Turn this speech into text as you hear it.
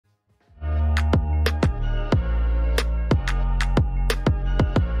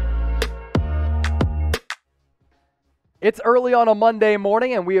It's early on a Monday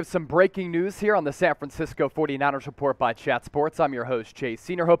morning, and we have some breaking news here on the San Francisco 49ers Report by Chat Sports. I'm your host, Chase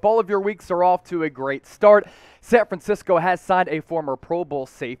Senior. Hope all of your weeks are off to a great start. San Francisco has signed a former Pro Bowl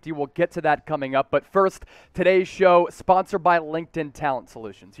safety. We'll get to that coming up. But first, today's show sponsored by LinkedIn Talent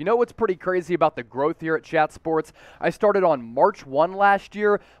Solutions. You know what's pretty crazy about the growth here at Chat Sports? I started on March 1 last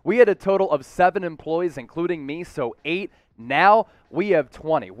year. We had a total of 7 employees, including me, so 8. Now we have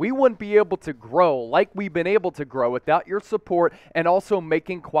 20. We wouldn't be able to grow like we've been able to grow without your support and also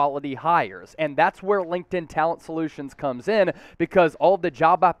making quality hires. And that's where LinkedIn Talent Solutions comes in, because all the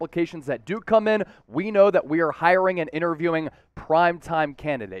job applications that do come in, we know that we are hiring and interviewing prime-time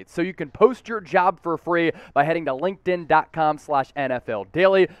candidates. So you can post your job for free by heading to linkedin.com/NFL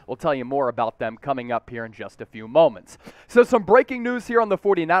Daily. We'll tell you more about them coming up here in just a few moments. So some breaking news here on the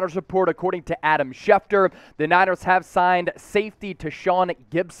 49ers Report. According to Adam Schefter, the Niners have signed safety Tashaun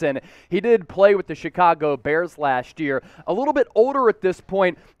Gipson. He did play with the Chicago Bears last year, a little bit older at this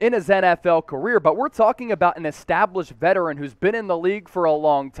point in his NFL career, but we're talking about an established veteran who's been in the league for a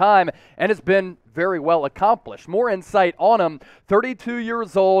long time and has been very well accomplished. More insight on him. 32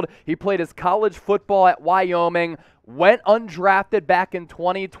 years old. He played his college football at Wyoming, went undrafted back in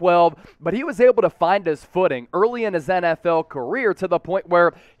 2012, but he was able to find his footing early in his NFL career to the point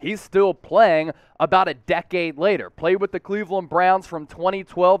where he's still playing about a decade later. Played with the Cleveland Browns from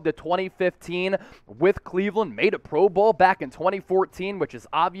 2012 to 2015 with Cleveland, made a Pro Bowl back in 2014, which is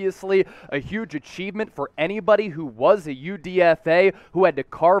obviously a huge achievement for anybody who was a UDFA, who had to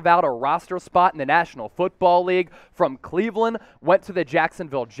carve out a roster spot in the National Football League. From Cleveland, went to the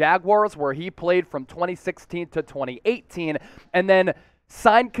Jacksonville Jaguars, where he played from 2016 to 2018, and then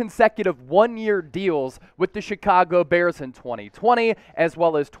signed consecutive one-year deals with the Chicago Bears in 2020 as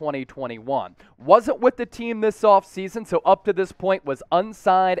well as 2021. Wasn't with the team this offseason, so up to this point was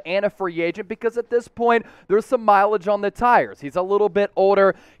unsigned and a free agent, because at this point there's some mileage on the tires. He's a little bit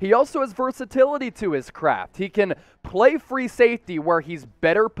older. He also has versatility to his craft. He can play free safety where he's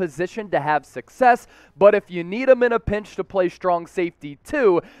better positioned to have success, but if you need him in a pinch to play strong safety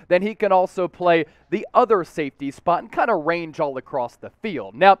too, then he can also play the other safety spot and kind of range all across the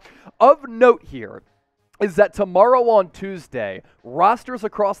field. Now, of note here is that tomorrow on Tuesday, rosters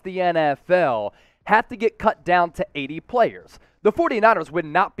across the NFL have to get cut down to 80 players. The 49ers would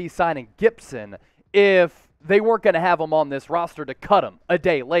not be signing Gipson if they weren't going to have him on this roster to cut him a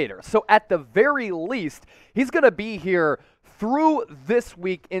day later. So at the very least, he's going to be here through this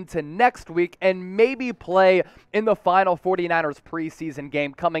week into next week and maybe play in the final 49ers preseason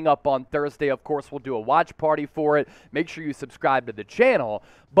game coming up on Thursday. Of course, we'll do a watch party for it. Make sure you subscribe to the channel.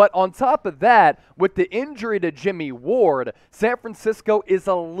 But on top of that, with the injury to Jimmy Ward, San Francisco is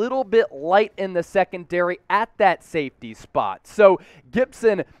a little bit light in the secondary at that safety spot. So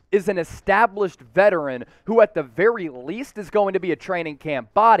Gipson is an established veteran who at the very least is going to be a training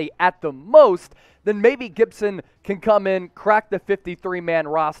camp body. At the most, then maybe Gipson can come in, crack the 53-man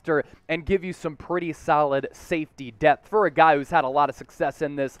roster, and give you some pretty solid safety depth for a guy who's had a lot of success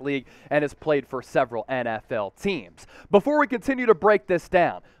in this league and has played for several NFL teams. Before we continue to break this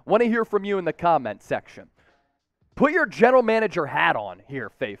down, I want to hear from you in the comment section. Put your general manager hat on here,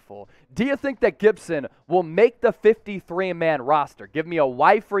 faithful. Do you think that Gipson will make the 53-man roster? Give me a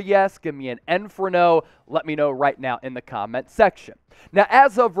Y for yes, give me an N for no. Let me know right now in the comment section. Now,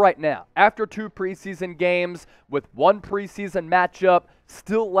 as of right now, after 2 preseason games, with 1 preseason matchup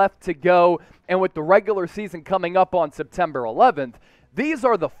still left to go, and with the regular season coming up on September 11th, these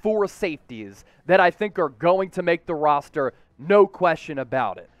are the 4 safeties that I think are going to make the roster, no question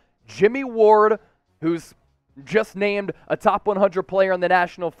about it. Jimmy Ward, who's just named a top 100 player in the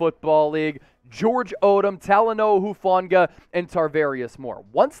National Football League, George Odom, Talanoa Hufanga, and Tarvarius Moore.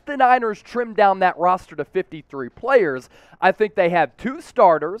 Once the Niners trim down that roster to 53 players, I think they have 2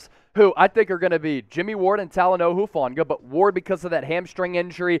 starters who I think are going to be Jimmy Ward and Talanoa Hufanga, but Ward, because of that hamstring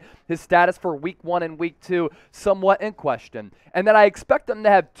injury, his status for week 1 and week 2, somewhat in question. And then I expect them to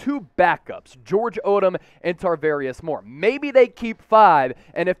have 2 backups, George Odom and Tarvarius Moore. Maybe they keep 5,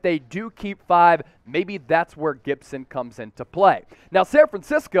 and if they do keep 5, maybe that's where Gipson comes into play. Now, San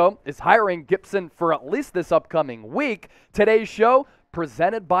Francisco is hiring Gipson for at least this upcoming week. Today's show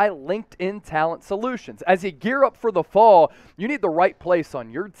presented by LinkedIn Talent Solutions. As you gear up for the fall, you need the right place on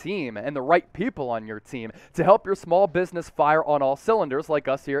your team and the right people on your team to help your small business fire on all cylinders, like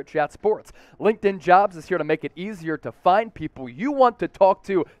us here at Chat Sports. LinkedIn Jobs is here to make it easier to find people you want to talk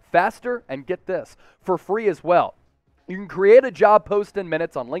to faster, and get this, for free as well. You can create a job post in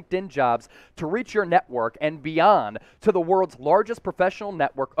minutes on LinkedIn Jobs to reach your network and beyond to the world's largest professional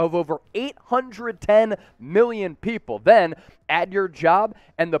network of over 810 million people. Then add your job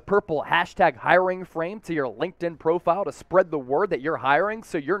and the purple hashtag hiring frame to your LinkedIn profile to spread the word that you're hiring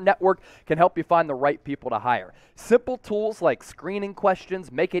so your network can help you find the right people to hire. Simple tools like screening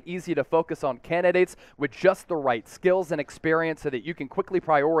questions make it easy to focus on candidates with just the right skills and experience so that you can quickly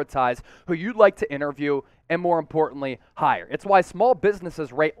prioritize who you'd like to interview and, more importantly, hire. It's why small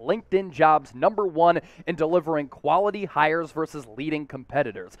businesses rate LinkedIn Jobs #1 in delivering quality hires versus leading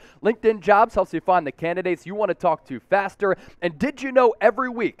competitors. LinkedIn Jobs helps you find the candidates you want to talk to faster. And did you know every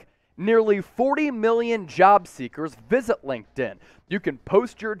week, nearly 40 million job seekers visit LinkedIn? You can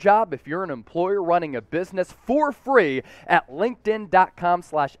post your job if you're an employer running a business for free at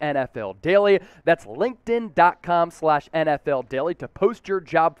linkedin.com/NFL Daily. That's linkedin.com/NFL Daily to post your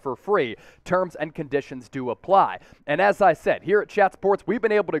job for free. Terms and conditions do apply. And as I said, here at Chat Sports, we've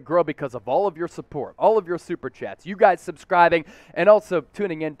been able to grow because of all of your support, all of your super chats, you guys subscribing, and also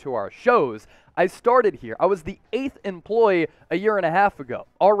tuning into our shows. I started here. I was the 8th employee a year and a half ago.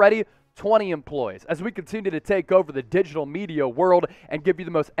 Already 20 employees. As we continue to take over the digital media world and give you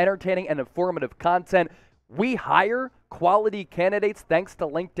the most entertaining and informative content, we hire quality candidates thanks to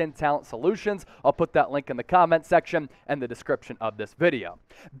LinkedIn Talent Solutions. I'll put that link in the comment section and the description of this video.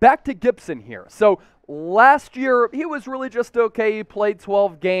 Back to Gipson here. So last year, he was really just okay. He played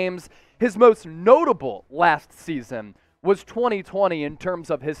 12 games. His most notable last season was 2020 in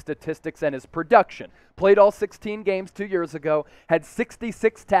terms of his statistics and his production. Played all 16 games 2 years ago, had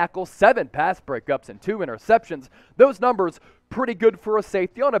 66 tackles, 7 pass breakups, and 2 interceptions. Those numbers pretty good for a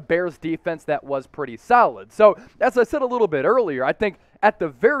safety on a Bears defense that was pretty solid. So, as I said a little bit earlier, I think at the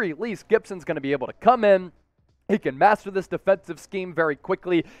very least, Gipson's going to be able to come in. He can master this defensive scheme very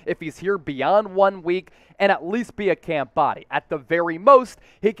quickly if he's here beyond 1 week and at least be a camp body. At the very most,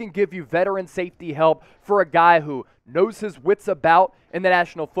 he can give you veteran safety help for a guy who knows his wits about in the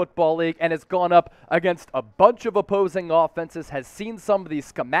National Football League and has gone up against a bunch of opposing offenses, has seen some of these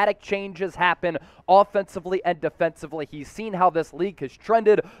schematic changes happen offensively and defensively. He's seen how this league has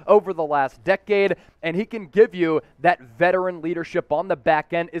trended over the last decade, and he can give you that veteran leadership on the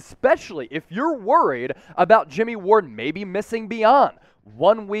back end, especially if you're worried about Jimmy Ward maybe missing beyond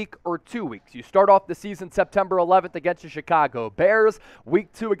 1 week or 2 weeks. You start off the season September 11th against the Chicago Bears,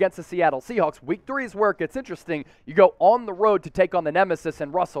 week 2 against the Seattle Seahawks. Week 3 is where it gets interesting. You go on the road to take on the nemesis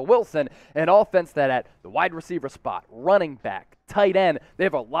and Russell Wilson, an offense that at the wide receiver spot, running back, tight end, they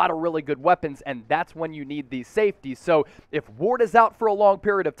have a lot of really good weapons, and that's when you need these safeties. So if Ward is out for a long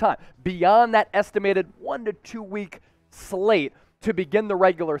period of time, beyond that estimated 1 to 2 week slate to begin the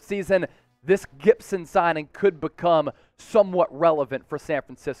regular season, this Gipson signing could become somewhat relevant for San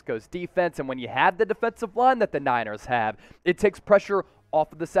Francisco's defense. And when you have the defensive line that the Niners have, it takes pressure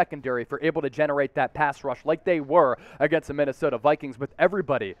off of the secondary if you're able to generate that pass rush like they were against the Minnesota Vikings, with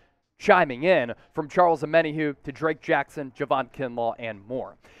everybody chiming in from Charles Omenihu to Drake Jackson, Javon Kinlaw, and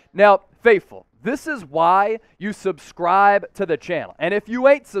more. Now, faithful, this is why you subscribe to the channel. And if you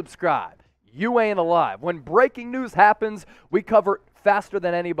ain't subscribed, you ain't alive. When breaking news happens, we cover it faster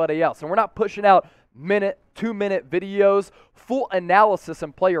than anybody else. And we're not pushing out minute, 2-minute videos, full analysis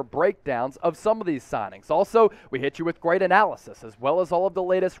and player breakdowns of some of these signings. Also, we hit you with great analysis as well as all of the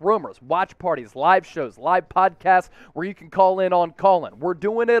latest rumors, watch parties, live shows, live podcasts where you can call in on call-in. We're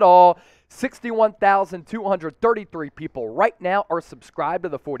doing it all. 61,233 people right now are subscribed to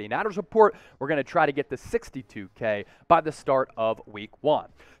the 49ers Report. We're going to try to get to 62K by the start of week 1.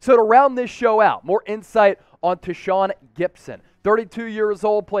 So to round this show out, more insight on Tashaun Gipson. 32 years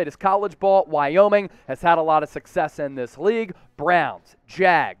old, played his college ball at Wyoming, has had a lot of success in this league. Browns,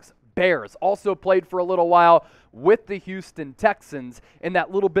 Jags, Bears, also played for a little while with the Houston Texans in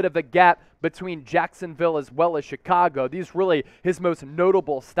that little bit of a gap between Jacksonville as well as Chicago. These really his most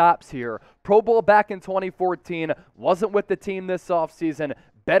notable stops here. Pro Bowl back in 2014, wasn't with the team this offseason.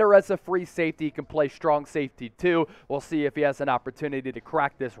 Better as a free safety. He can play strong safety too. We'll see if he has an opportunity to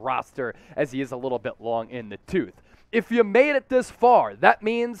crack this roster as he is a little bit long in the tooth. If you made it this far, that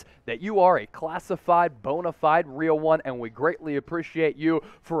means that you are a classified, bona fide, real one, and we greatly appreciate you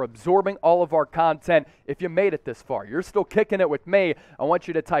for absorbing all of our content. If you made it this far, you're still kicking it with me, I want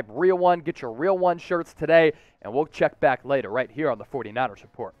you to type real one, get your real one shirts today, and we'll check back later right here on the 49ers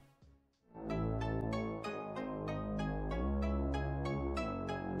Report.